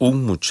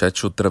Un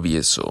muchacho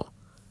travieso.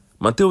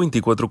 Mateo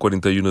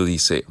 24:41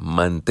 dice,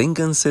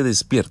 manténganse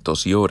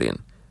despiertos y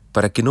oren,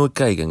 para que no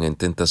caigan en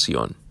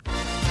tentación.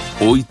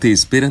 Hoy te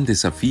esperan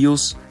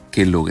desafíos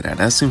que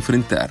lograrás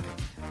enfrentar.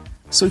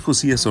 Soy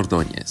Josías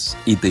Ordóñez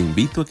y te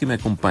invito a que me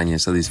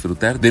acompañes a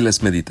disfrutar de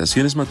las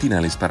meditaciones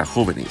matinales para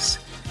jóvenes,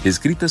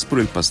 escritas por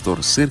el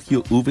pastor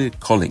Sergio V.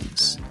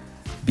 Collins.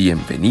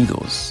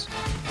 Bienvenidos.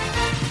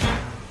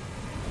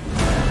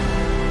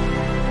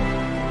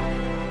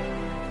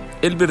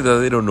 El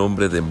verdadero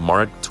nombre de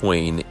Mark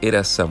Twain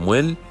era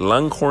Samuel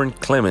Langhorne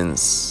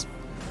Clemens.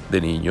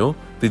 De niño,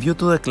 vivió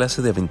toda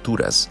clase de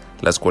aventuras,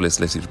 las cuales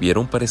le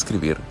sirvieron para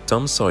escribir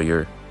Tom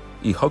Sawyer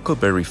y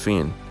Huckleberry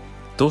Finn,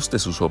 dos de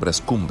sus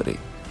obras cumbre.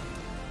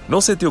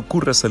 No se te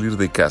ocurra salir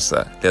de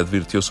casa, le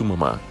advirtió su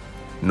mamá.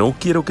 No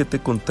quiero que te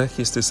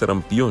contagies de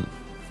sarampión.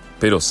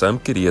 Pero Sam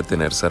quería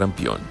tener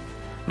sarampión.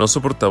 No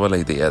soportaba la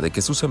idea de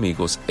que sus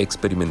amigos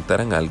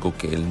experimentaran algo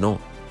que él no.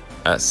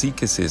 Así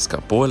que se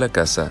escapó a la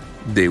casa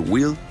de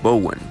Will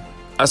Bowen.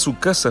 A su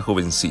casa,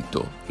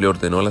 jovencito, le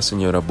ordenó la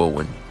señora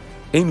Bowen.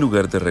 En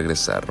lugar de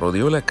regresar,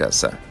 rodeó la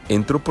casa,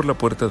 entró por la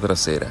puerta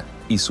trasera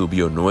y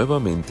subió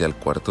nuevamente al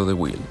cuarto de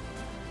Will.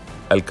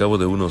 Al cabo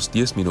de unos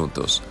 10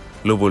 minutos,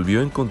 lo volvió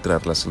a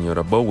encontrar la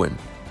señora Bowen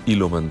y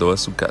lo mandó a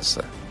su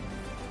casa.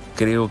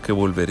 Creo que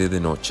volveré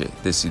de noche,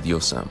 decidió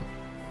Sam.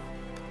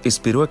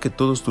 Esperó a que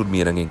todos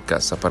durmieran en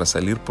casa para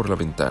salir por la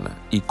ventana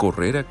y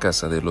correr a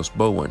casa de los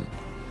Bowen.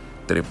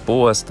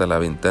 Trepó hasta la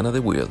ventana de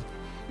Will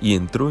y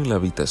entró en la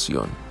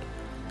habitación.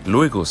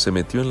 Luego se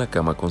metió en la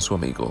cama con su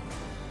amigo.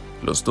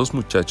 Los dos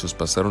muchachos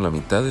pasaron la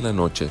mitad de la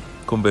noche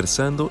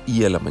conversando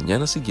y a la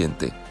mañana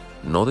siguiente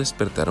no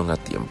despertaron a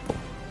tiempo.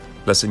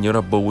 La señora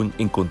Bowen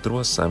encontró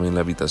a Sam en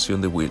la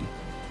habitación de Will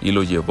y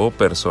lo llevó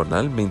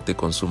personalmente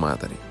con su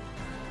madre.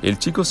 El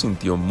chico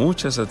sintió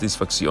mucha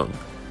satisfacción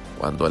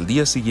cuando al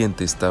día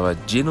siguiente estaba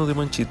lleno de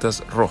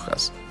manchitas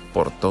rojas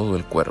por todo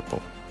el cuerpo.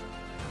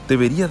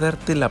 Debería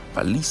darte la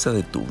paliza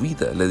de tu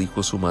vida, le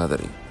dijo su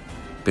madre,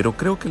 pero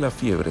creo que la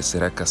fiebre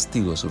será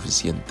castigo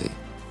suficiente.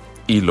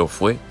 Y lo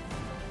fue.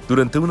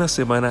 Durante una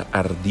semana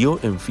ardió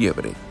en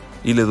fiebre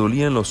y le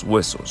dolían los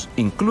huesos.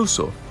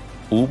 Incluso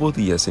hubo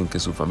días en que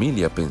su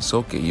familia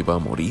pensó que iba a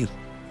morir.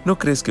 ¿No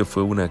crees que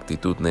fue una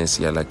actitud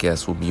necia la que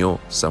asumió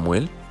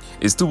Samuel?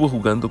 Estuvo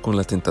jugando con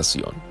la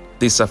tentación,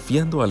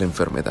 desafiando a la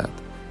enfermedad.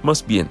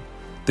 Más bien,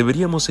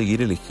 deberíamos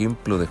seguir el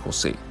ejemplo de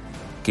José,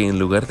 que en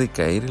lugar de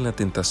caer en la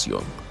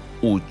tentación,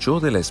 huyó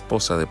de la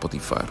esposa de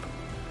Potifar.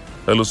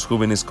 A los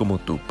jóvenes como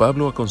tú,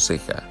 Pablo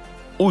aconseja,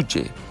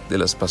 huye de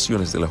las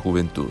pasiones de la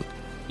juventud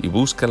y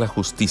busca la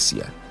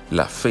justicia,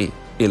 la fe,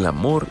 el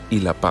amor y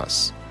la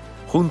paz,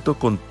 junto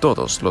con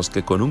todos los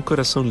que con un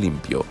corazón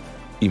limpio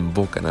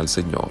invocan al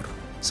Señor.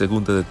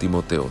 Segunda de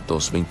Timoteo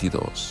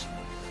 2:22.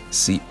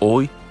 Si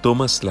hoy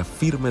tomas la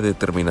firme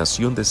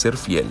determinación de ser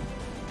fiel,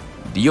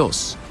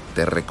 Dios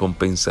te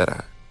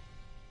recompensará.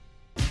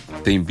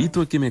 Te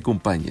invito a que me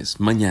acompañes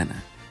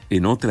mañana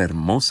en otra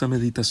hermosa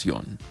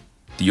meditación.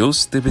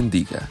 Dios te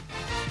bendiga.